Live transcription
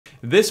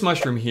This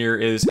mushroom here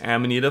is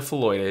Amanita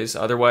phalloides,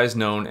 otherwise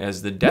known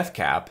as the death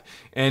cap.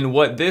 And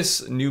what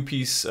this new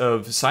piece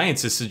of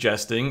science is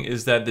suggesting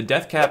is that the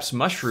death cap's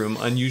mushroom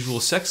unusual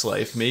sex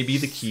life may be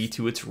the key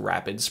to its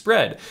rapid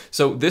spread.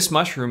 So this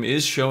mushroom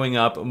is showing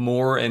up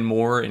more and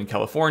more in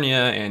California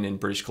and in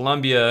British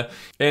Columbia,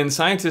 and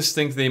scientists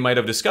think they might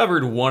have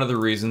discovered one of the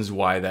reasons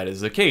why that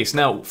is the case.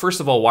 Now, first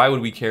of all, why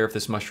would we care if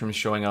this mushroom is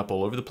showing up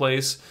all over the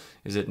place?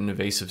 Is it an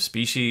invasive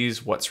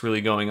species? What's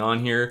really going on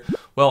here?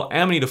 Well,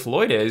 Amanita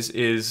phalloides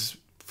is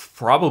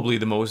probably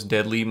the most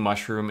deadly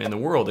mushroom in the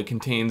world. It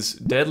contains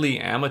deadly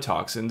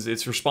amatoxins.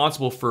 It's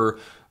responsible for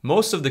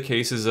most of the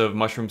cases of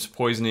mushrooms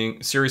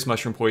poisoning, serious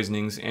mushroom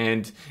poisonings,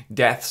 and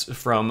deaths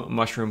from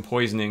mushroom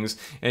poisonings.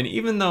 And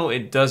even though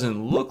it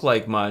doesn't look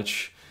like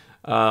much,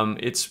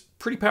 it's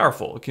pretty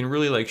powerful. It can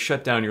really like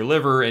shut down your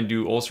liver and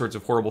do all sorts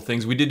of horrible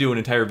things. We did do an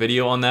entire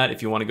video on that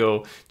if you want to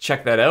go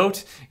check that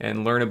out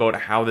and learn about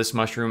how this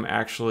mushroom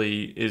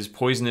actually is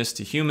poisonous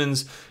to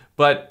humans.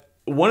 But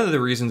one of the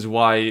reasons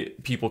why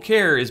people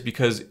care is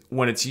because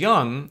when it's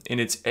young, in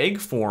its egg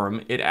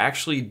form, it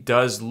actually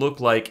does look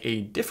like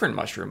a different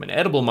mushroom, an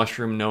edible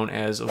mushroom known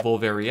as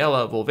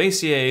Volvariella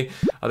volvaceae,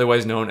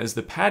 otherwise known as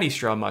the paddy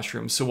straw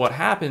mushroom. So what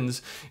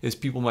happens is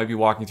people might be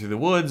walking through the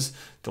woods,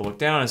 they'll look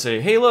down and say,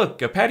 hey,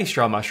 look, a paddy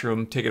straw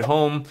mushroom, take it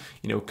home,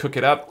 cook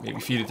it up, maybe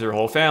feed it to their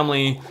whole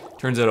family.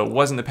 Turns out it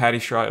wasn't the paddy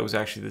straw, it was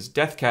actually this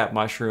death cap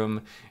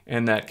mushroom,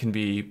 and that can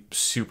be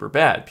super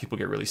bad. People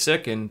get really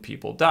sick and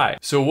people die.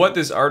 So what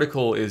this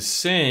article is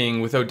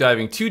saying, without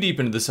diving too deep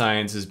into the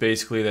science, is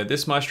basically that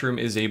this mushroom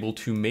is able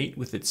to mate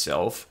with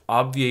itself,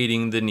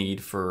 obviating the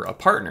need for a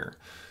partner.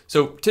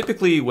 So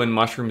typically when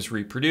mushrooms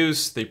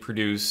reproduce, they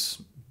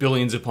produce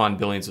billions upon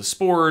billions of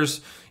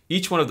spores.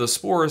 Each one of those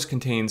spores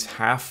contains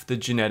half the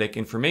genetic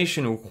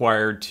information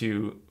required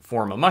to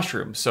form a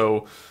mushroom.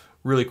 So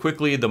really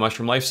quickly, the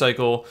mushroom life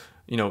cycle,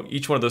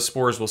 each one of those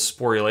spores will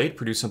sporulate,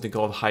 produce something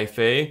called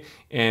hyphae,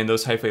 and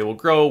those hyphae will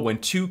grow. When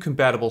two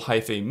compatible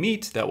hyphae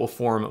meet, that will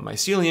form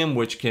mycelium,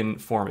 which can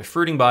form a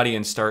fruiting body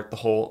and start the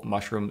whole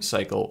mushroom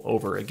cycle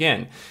over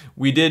again.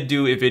 We did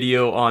do a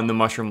video on the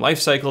mushroom life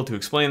cycle to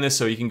explain this,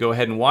 so you can go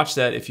ahead and watch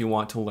that if you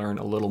want to learn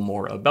a little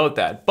more about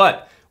that.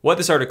 But what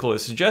this article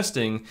is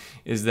suggesting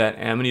is that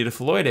Amanita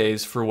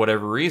phalloides, for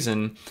whatever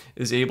reason,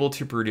 is able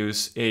to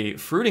produce a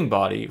fruiting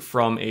body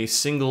from a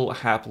single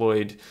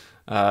haploid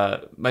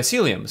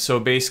mycelium. So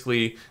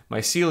basically,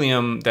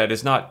 mycelium that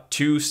is not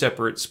two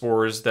separate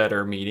spores that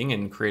are meeting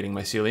and creating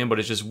mycelium, but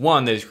it's just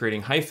one that is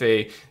creating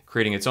hyphae,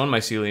 creating its own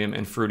mycelium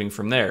and fruiting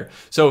from there.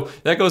 So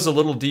that goes a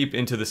little deep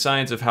into the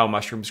science of how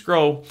mushrooms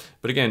grow.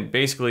 But again,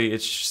 basically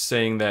it's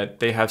saying that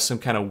they have some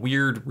kind of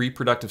weird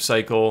reproductive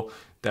cycle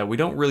that we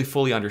don't really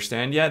fully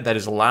understand yet, that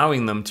is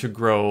allowing them to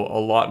grow a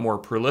lot more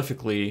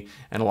prolifically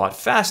and a lot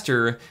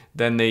faster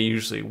than they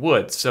usually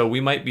would. So we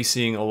might be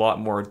seeing a lot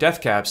more death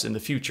caps in the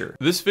future.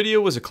 This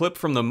video was a clip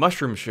from the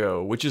Mushroom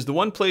Show, which is the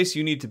one place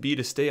you need to be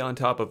to stay on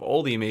top of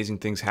all the amazing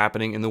things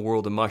happening in the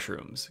world of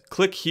mushrooms.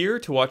 Click here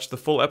to watch the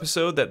full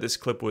episode that this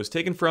clip was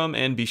taken from,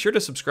 and be sure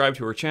to subscribe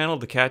to our channel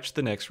to catch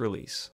the next release.